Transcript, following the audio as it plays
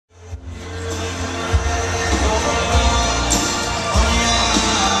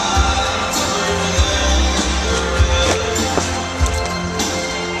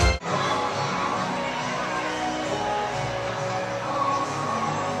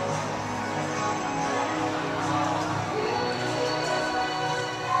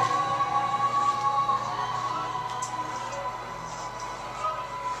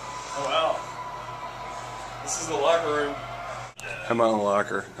Mountain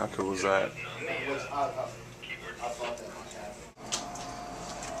Locker. How cool was that?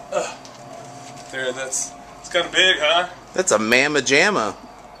 There, it's kind of big, huh? That's a mamma jamma.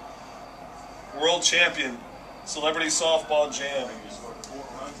 World champion, celebrity softball jam.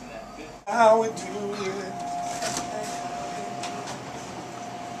 How we do it.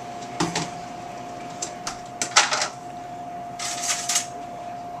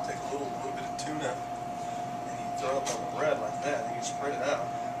 Take a little bit of tuna and you throw it up on the bread like that, and you spread it out.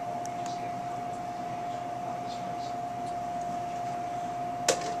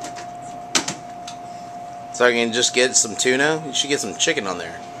 So I can just get some tuna? You should get some chicken on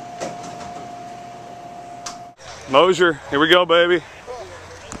there. Mosier, here we go, baby.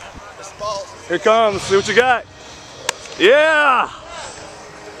 Here it comes. Let's see what you got. Yeah!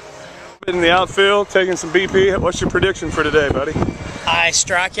 In the outfield, taking some BP. What's your prediction for today, buddy? I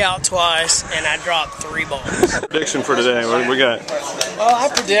strike out twice and I drop 3 balls. Prediction for today. What do we got? Well, I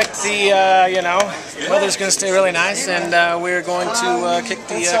predict the weather's going to stay really nice and we're going to kick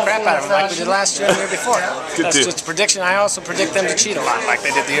the crap out of them like we did last year and the year before. That's just a prediction. I also predict them to cheat a lot like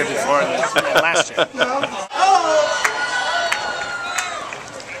they did the year before and last year.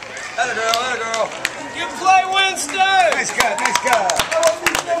 Atta girl. You play Wednesday! Nice guy.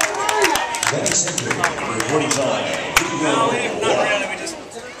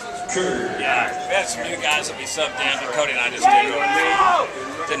 Yeah, we had some new guys that we subbed in, but Cody and I just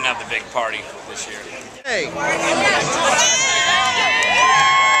didn't have the big party this year. Hey!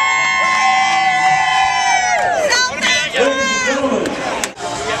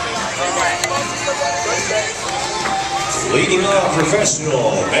 Leading off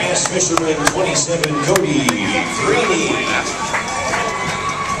professional bass fisherman 27 Cody Greeny.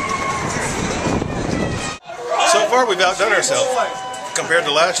 So far, we've outdone ourselves compared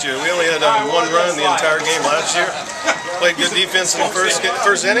to last year. We only had 1 run the entire game last year. Played good defense in the first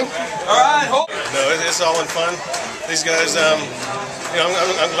inning. No, it's all in fun. These guys, I'm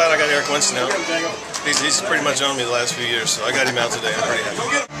glad I got Eric Winston out. He's pretty much on me the last few years, so I got him out today. I'm pretty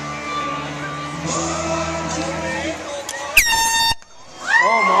happy.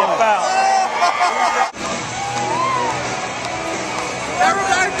 Oh my foul.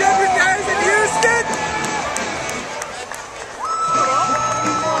 Everybody different days in Houston.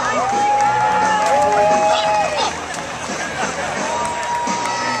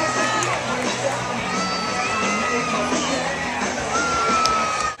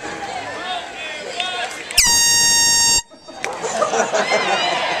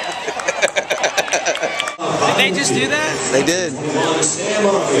 Did they just do that? They did.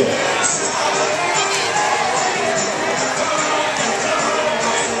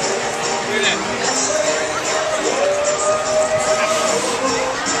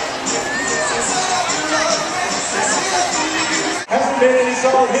 Hasn't been any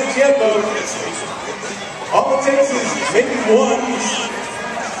solid hits yet, though. All it takes is maybe 1.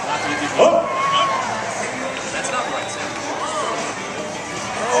 Oh! That's not right, Sam.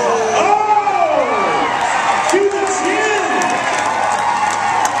 To the chin!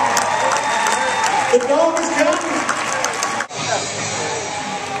 The dog is coming!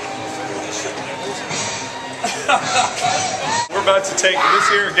 We're about to take this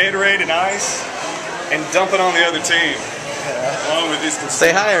here Gatorade and ice and dump it on the other team. Along with these.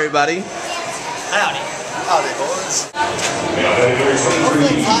 Say hi, everybody. Howdy. Howdy, boys.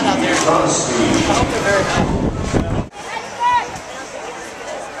 Hopefully it's hot out there. I hope they're very hot.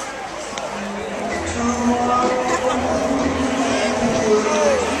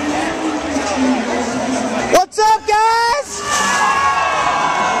 What's up, guys?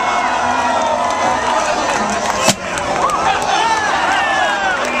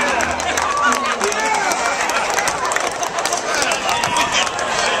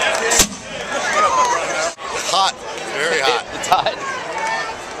 Hot. Very hot. It's hot.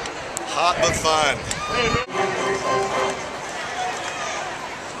 Hot but fun.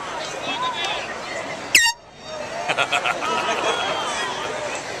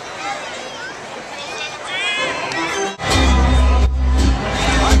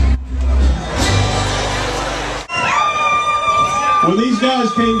 When these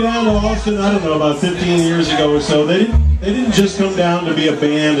guys came down to Austin, I don't know, about 15 years ago or so, they didn't just come down to be a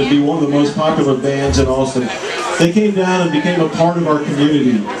band and be one of the most popular bands in Austin. They came down and became a part of our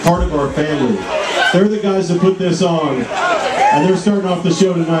community, part of our family. They're the guys that put this on, and they're starting off the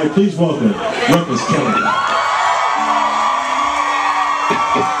show tonight. Please welcome Ruckus County.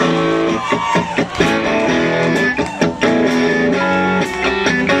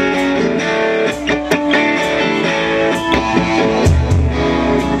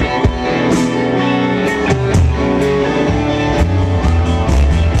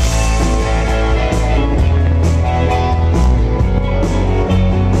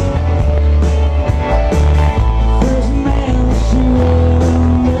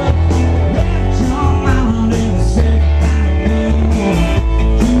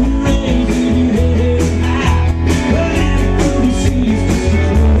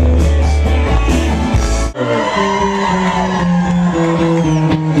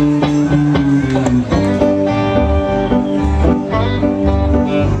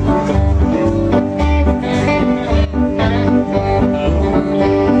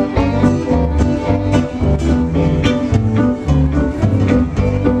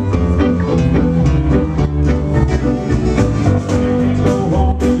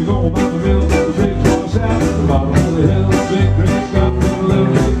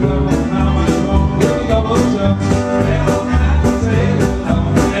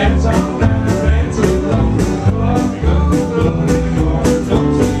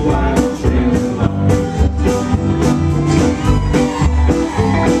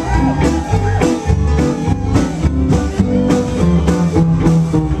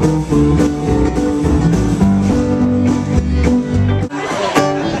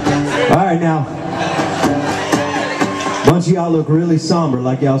 bunch of y'all look really somber,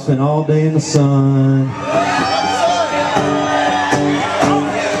 like y'all spent all day in the sun.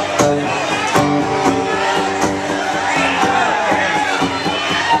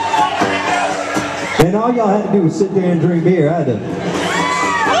 And all y'all had to do was sit there and drink beer. I had to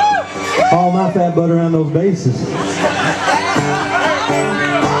haul my fat butt around those bases.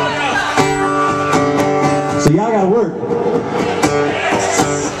 So y'all gotta work.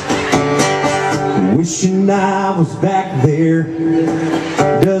 Wishing I was back there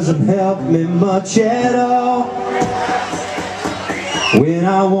doesn't help me much at all. When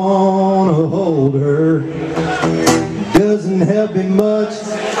I wanna hold her, doesn't help me much.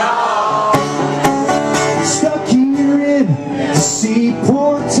 Stuck here in the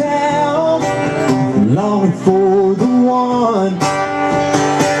seaport town, longing for the one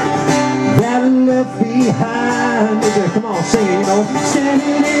that I left behind. Come on, sing it, you know.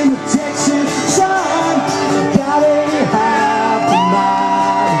 Standing in the Texas sun, got a half a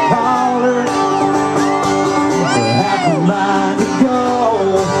mile to call her, half a mile to go.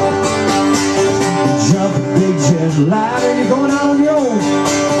 Jump a big jet liner, you're going on your own.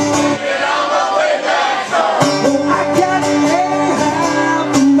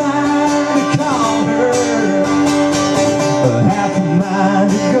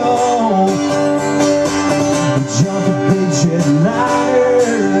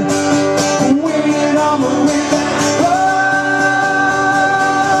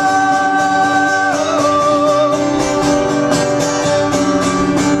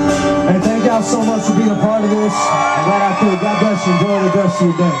 So much for being a part of this. I'm glad I could. God bless you. Enjoy the rest of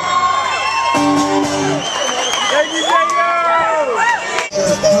your day.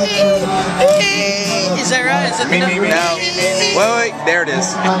 Is that right? Is it No. Wait, there it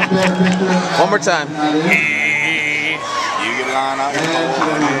is. One more time. You get a line out.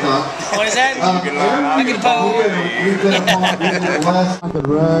 What is that? I can I could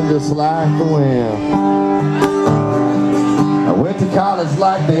run just like the wind. I went to college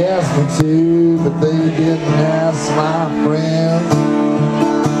like they asked me to, but they didn't ask my friend.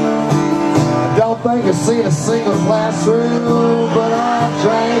 I don't think I've seen a single classroom, but I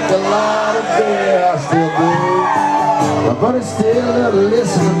drank a lot of beer, I still do. My buddy still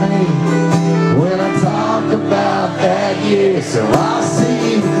listen to me when I talk about that year, so I'll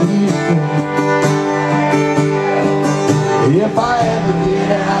see you. If I ever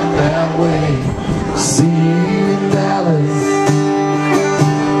get out that way, see you in Dallas.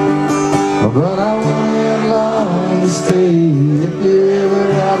 But I wouldn't long to stay if you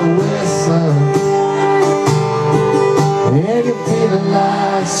ever out west, son. And you're feeling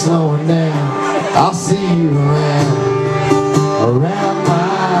like slowing down, I'll see you around my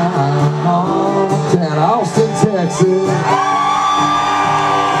hometown, Austin, Texas.